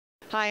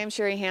Hi, I'm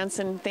Sherry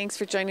Hansen. Thanks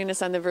for joining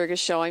us on the Vergas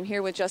Show. I'm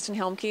here with Justin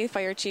Helmke,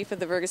 Fire Chief of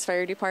the Vergas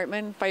Fire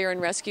Department, Fire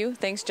and Rescue.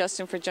 Thanks,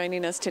 Justin, for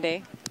joining us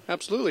today.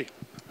 Absolutely.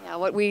 Yeah,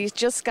 what we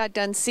just got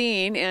done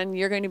seeing, and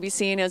you're going to be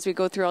seeing as we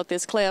go throughout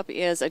this clip,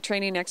 is a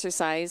training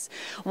exercise,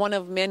 one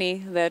of many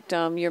that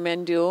your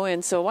men do.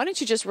 And so why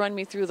don't you just run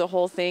me through the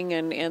whole thing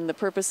and the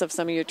purpose of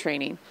some of your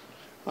training?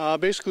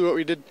 Basically what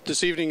we did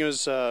this evening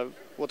is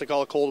what they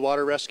call a cold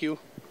water rescue.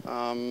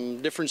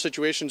 Different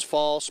situations,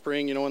 fall,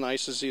 spring, when the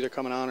ice is either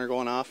coming on or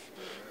going off.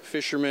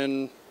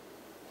 Fishermen,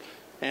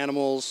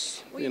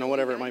 animals,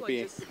 whatever it might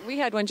be. We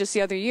had one just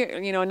the other year,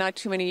 not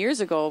too many years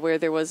ago, where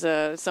there was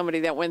somebody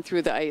that went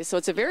through the ice. So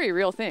it's a very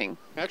real thing.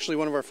 Actually,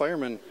 one of our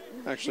firemen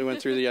actually went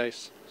through the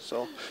ice.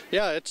 So,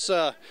 yeah, it's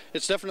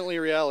definitely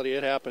a reality.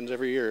 It happens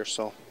every year.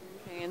 So.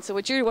 Okay, and so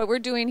what we're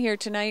doing here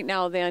tonight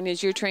now then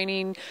is you're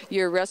training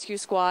your rescue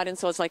squad, and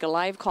so it's like a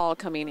live call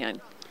coming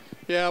in.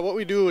 Yeah, what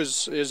we do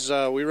is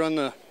we run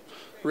the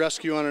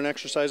rescue on an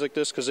exercise like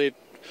this because they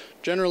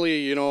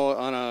generally,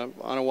 on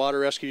a water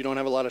rescue, you don't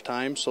have a lot of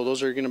time. So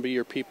those are going to be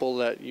your people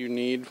that you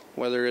need,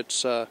 whether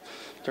it's they're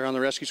on the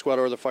rescue squad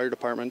or the fire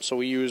department. So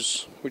we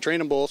train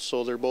them both,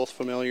 so they're both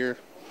familiar,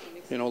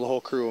 the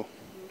whole crew.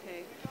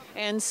 Okay.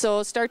 And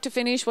so start to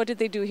finish, what did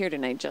they do here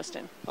tonight,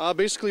 Justin?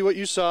 Basically, what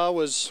you saw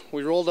was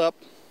we rolled up.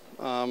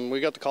 We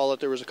got the call that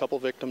there was a couple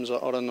victims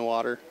out on the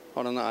water,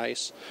 out on the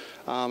ice,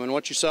 and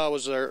what you saw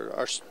was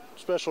our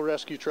special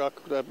rescue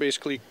truck that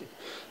basically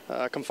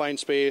confined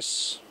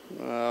space,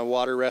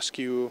 water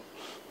rescue,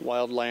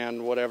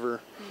 wildland,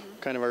 whatever,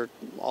 kind of our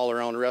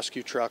all-around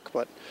rescue truck.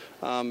 But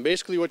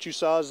basically what you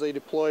saw is they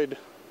deployed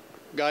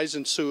guys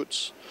in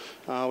suits.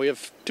 We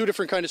have two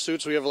different kind of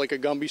suits. We have like a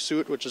Gumby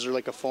suit, which is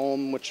like a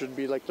foam, which would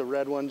be like the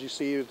red ones you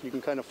see. You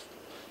can kind of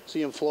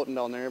see them floating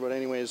down there. But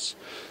anyways,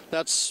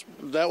 that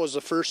was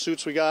the first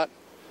suits we got.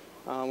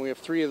 We have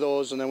 3 of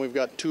those, and then we've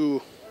got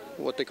 2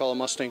 what they call a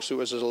Mustang suit,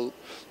 which is a little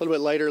bit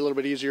lighter, a little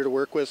bit easier to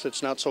work with.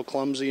 It's not so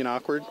clumsy and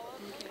awkward.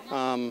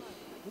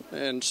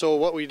 And so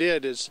what we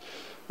did is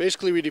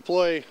basically we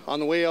deploy on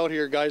the way out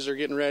here. Guys are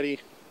getting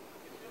ready,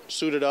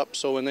 suited up,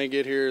 so when they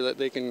get here that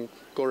they can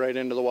go right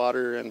into the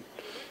water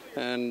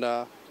and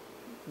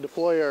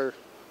deploy our.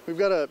 We've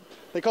got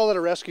they call it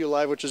a rescue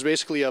live, which is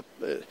basically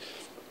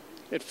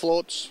it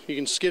floats. You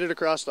can skid it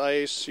across the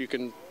ice. You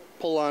can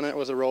pull on it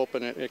with a rope,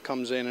 and it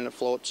comes in and it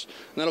floats.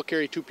 And that'll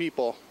carry 2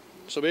 people.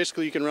 So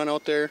basically you can run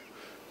out there,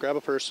 grab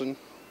a person,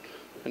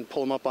 and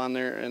pull them up on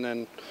there, and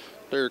then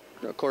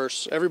of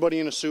course, everybody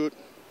in a suit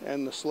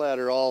and the sled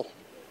are all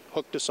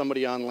hooked to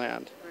somebody on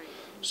land. Right.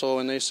 So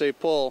when they say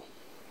pull,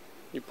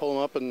 you pull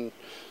them up and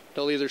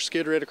they'll either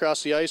skid right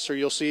across the ice, or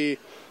you'll see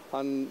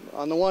on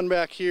the one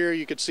back here,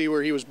 you could see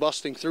where he was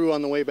busting through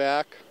on the way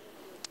back.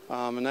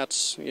 And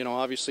that's,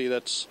 obviously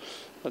that's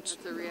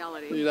the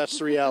reality. That's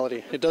the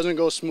reality. It doesn't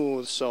go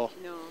smooth, so.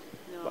 No.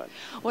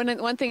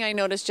 One thing I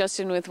noticed,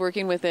 Justin, with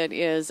working with it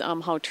is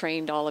how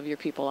trained all of your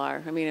people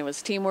are. I mean, it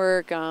was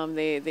teamwork.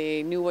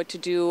 They knew what to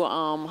do.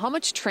 How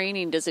much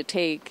training does it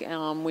take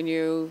when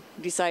you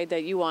decide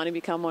that you want to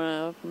become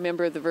a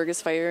member of the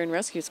Vergas Fire and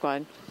Rescue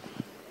Squad?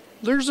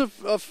 There's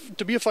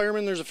to be a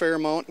fireman, there's a fair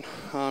amount.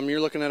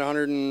 You're looking at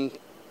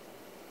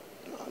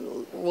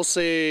we'll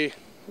say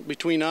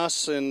between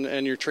us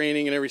and your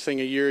training and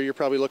everything a year, you're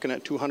probably looking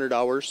at 200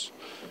 hours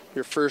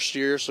your first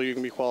year, so you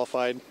can be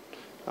qualified.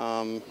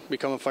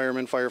 Become a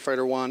fireman,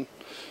 firefighter 1,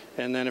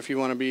 and then if you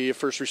want to be a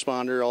first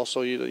responder,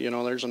 also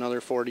there's another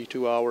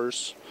 42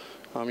 hours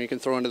you can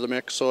throw into the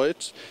mix. So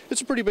it's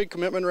a pretty big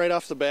commitment right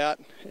off the bat,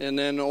 and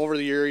then over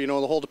the year, the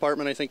whole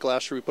department, I think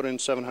last year we put in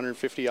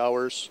 750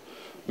 hours,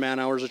 man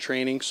hours of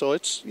training. So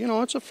it's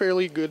it's a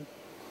fairly good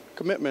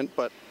commitment,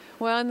 but.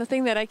 Well, and the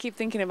thing that I keep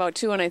thinking about,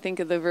 too, when I think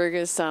of the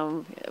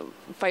Vergas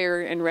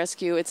Fire and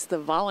Rescue, it's the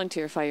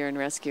volunteer fire and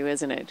rescue,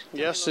 isn't it?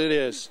 Yes, it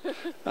is.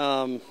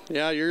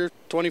 Yeah, you're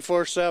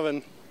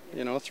 24/7,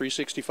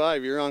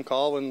 365. You're on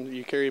call when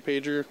you carry a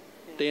pager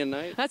day and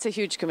night. That's a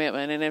huge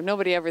commitment, and if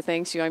nobody ever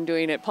thanks you, I'm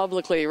doing it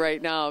publicly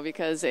right now,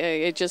 because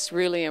it just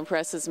really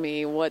impresses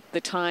me what the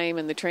time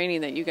and the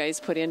training that you guys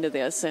put into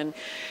this, and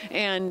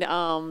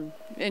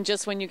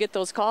just when you get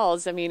those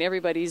calls, I mean,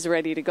 everybody's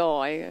ready to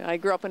go. I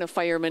grew up in a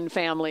fireman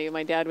family.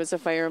 My dad was a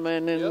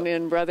fireman,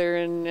 and brother,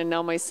 and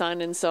now my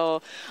son, and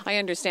so I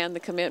understand the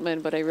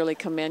commitment, but I really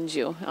commend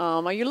you.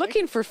 Are you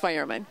looking for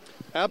firemen?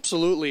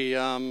 Absolutely.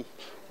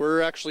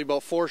 We're actually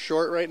about 4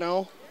 short right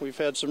now. We've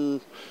had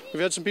some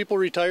people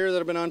retire that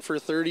have been on for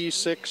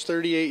 36,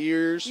 38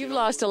 years. You've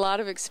lost a lot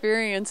of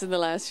experience in the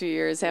last few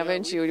years,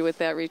 haven't you, with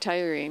that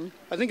retiring?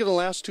 I think in the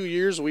last 2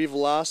 years we've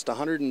lost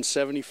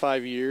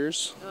 175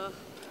 years.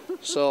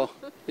 So,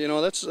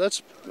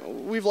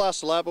 we've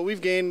lost a lot, but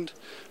we've gained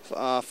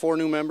 4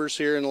 new members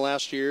here in the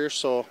last year.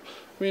 So,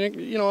 I mean,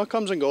 it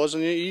comes and goes,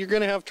 and you're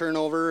going to have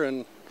turnover,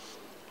 and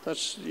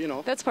that's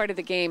that's part of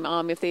the game.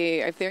 If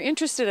they're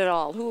interested at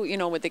all, who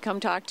would they come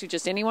talk to?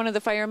 Just any one of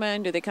the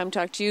firemen? Do they come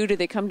talk to you? Do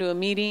they come to a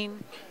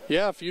meeting?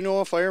 Yeah, if you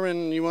know a fireman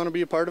and you want to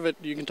be a part of it,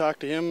 you can talk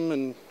to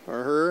him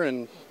or her,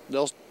 and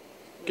they'll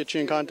get you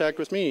in contact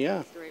with me.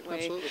 Yeah. way.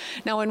 Absolutely.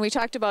 Now, when we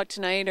talked about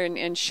tonight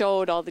and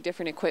showed all the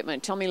different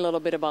equipment, tell me a little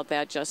bit about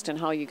that, Justin,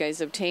 how you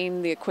guys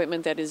obtain the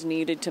equipment that is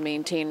needed to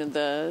maintain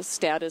the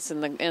status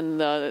and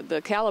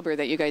the caliber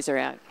that you guys are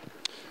at.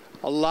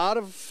 A lot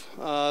of,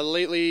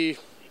 lately,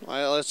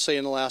 let's say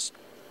in the last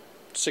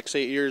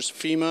 6-8 years,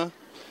 FEMA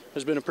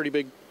has been a pretty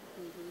big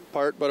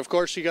part, but of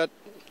course you got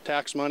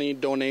tax money,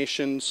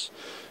 donations.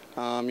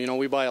 You know,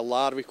 we buy a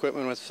lot of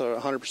equipment with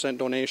 100%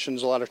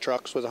 donations, a lot of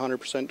trucks with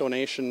 100%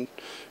 donation,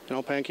 you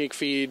know, pancake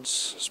feeds,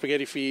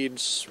 spaghetti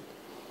feeds,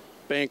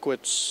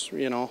 banquets,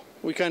 you know.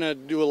 We kind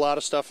of do a lot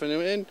of stuff,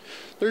 and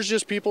there's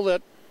just people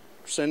that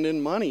send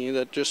in money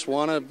that just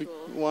want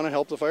to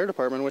help the fire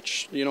department,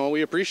 which, you know,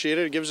 we appreciate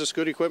it. It gives us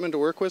good equipment to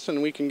work with,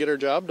 and we can get our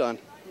job done.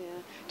 Yeah.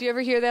 Do you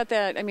ever hear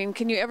that, I mean,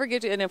 can you ever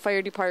get in a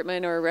fire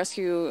department or a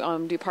rescue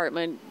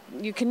department,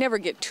 you can never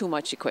get too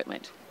much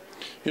equipment?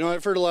 You know,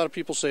 I've heard a lot of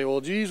people say,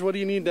 well, geez, what do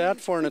you need that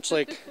for? And it's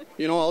like,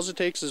 you know, all it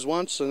takes is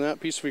once, and that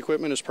piece of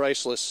equipment is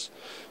priceless.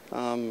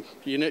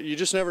 You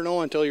just never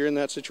know until you're in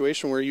that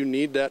situation where you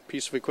need that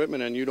piece of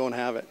equipment and you don't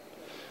have it.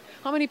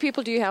 How many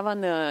people do you have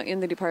in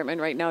the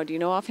department right now? Do you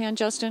know offhand,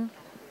 Justin?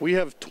 We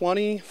have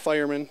 20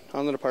 firemen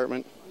on the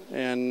department,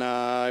 and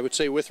I would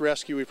say with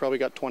rescue we probably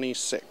got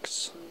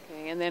 26.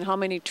 Okay, and then how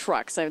many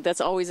trucks?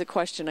 That's always a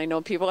question I know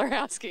people are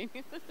asking.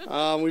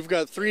 We've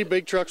got 3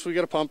 big trucks. We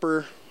got a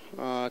pumper,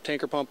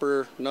 tanker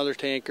pumper, another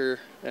tanker,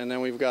 and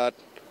then we've got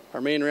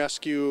our main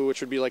rescue,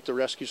 which would be like the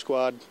rescue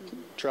squad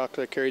truck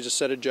that carries a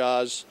set of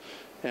jaws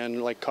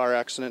and like car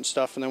accident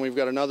stuff. And then we've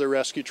got another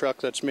rescue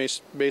truck that's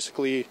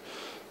basically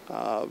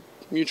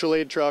mutual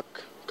aid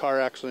truck, car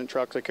accident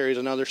truck that carries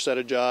another set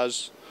of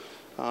jaws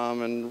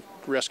and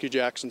rescue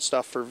jacks and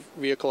stuff for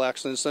vehicle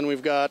accidents. Then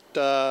we've got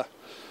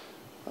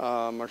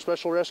our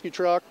special rescue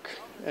truck,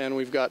 and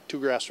we've got 2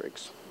 grass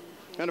rigs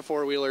and a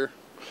 4-wheeler,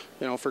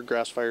 you know, for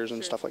grass fires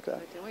and stuff like that.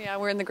 Oh, yeah,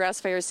 we're in the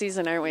grass fire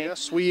season, aren't we?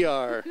 Yes, we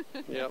are.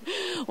 Yep.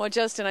 Well,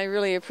 Justin, I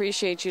really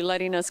appreciate you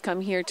letting us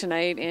come here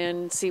tonight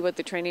and see what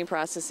the training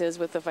process is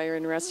with the fire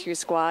and rescue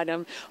squad.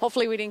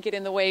 Hopefully we didn't get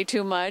in the way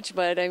too much,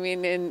 but I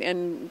mean,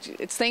 and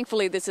it's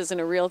thankfully this isn't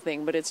a real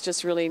thing, but it's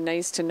just really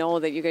nice to know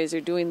that you guys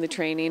are doing the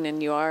training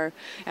and you are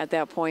at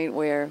that point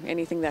where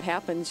anything that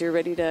happens, you're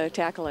ready to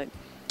tackle it.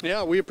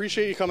 Yeah, we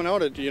appreciate you coming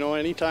out. You know,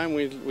 anytime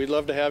we'd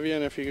love to have you,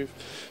 and if you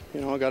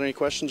know, got any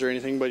questions or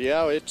anything. But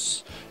yeah,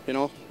 it's, you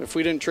know, if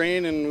we didn't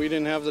train and we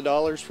didn't have the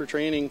dollars for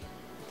training,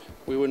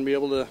 we wouldn't be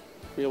able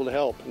to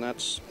help, and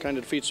that's kind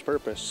of defeats the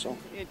purpose. So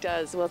it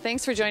does. Well,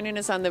 thanks for joining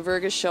us on the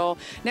Vergas Show.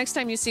 Next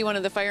time you see one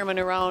of the firemen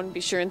around,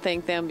 be sure and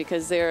thank them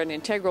because they're an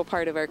integral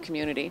part of our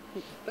community.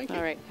 Thank you.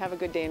 All right, have a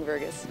good day in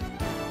Vergas.